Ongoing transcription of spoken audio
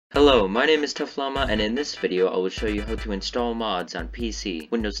Hello, my name is Llama, and in this video I will show you how to install mods on PC,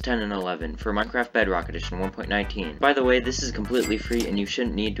 Windows 10 and 11 for Minecraft Bedrock Edition 1.19. By the way, this is completely free and you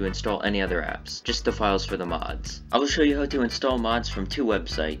shouldn't need to install any other apps, just the files for the mods. I will show you how to install mods from two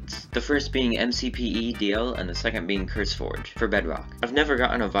websites, the first being Mcpedl and the second being Curseforge for Bedrock. I've never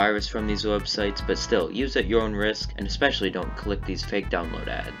gotten a virus from these websites, but still, use at your own risk, and especially don't click these fake download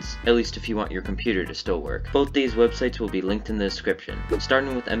ads, at least if you want your computer to still work. Both these websites will be linked in the description.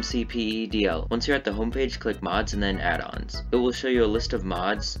 Starting with Mcpedl. Once you're at the homepage, click mods and then add-ons. It will show you a list of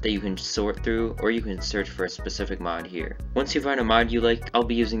mods that you can sort through, or you can search for a specific mod here. Once you find a mod you like, I'll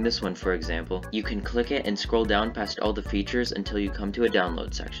be using this one for example, you can click it and scroll down past all the features until you come to a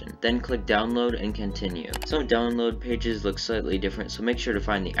download section. Then click download and continue. Some download pages look slightly different, so make sure to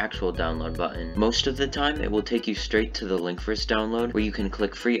find the actual download button. Most of the time it will take you straight to the link for its download, where you can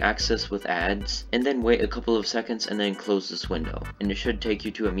click free access with ads, and then wait a couple of seconds and then close this window, and it should take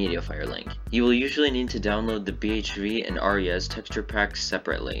you to a Mediafire link. You will usually need to download the BHV and RES texture packs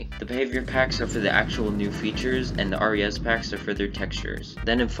separately. The behavior packs are for the actual new features, and the RES packs are for their textures.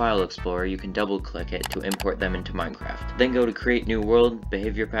 Then in File Explorer you can double click it to import them into Minecraft. Then go to Create New World,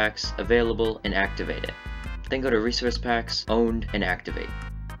 Behavior Packs, Available, and activate it. Then go to Resource Packs, Owned, and activate.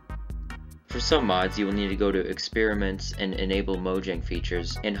 For some mods, you will need to go to Experiments and enable Mojang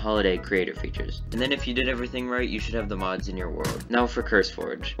features and Holiday Creator features. And then if you did everything right, you should have the mods in your world. Now for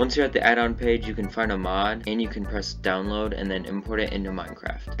Curseforge. Once you're at the add-on page, you can find a mod and you can press download and then import it into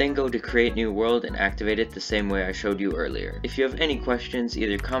Minecraft. Then go to Create New World and activate it the same way I showed you earlier. If you have any questions,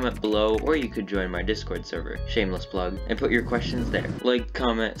 either comment below or you could join my Discord server, shameless plug, and put your questions there. Like,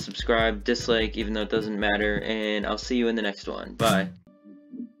 comment, subscribe, dislike, even though it doesn't matter, and I'll see you in the next one. Bye.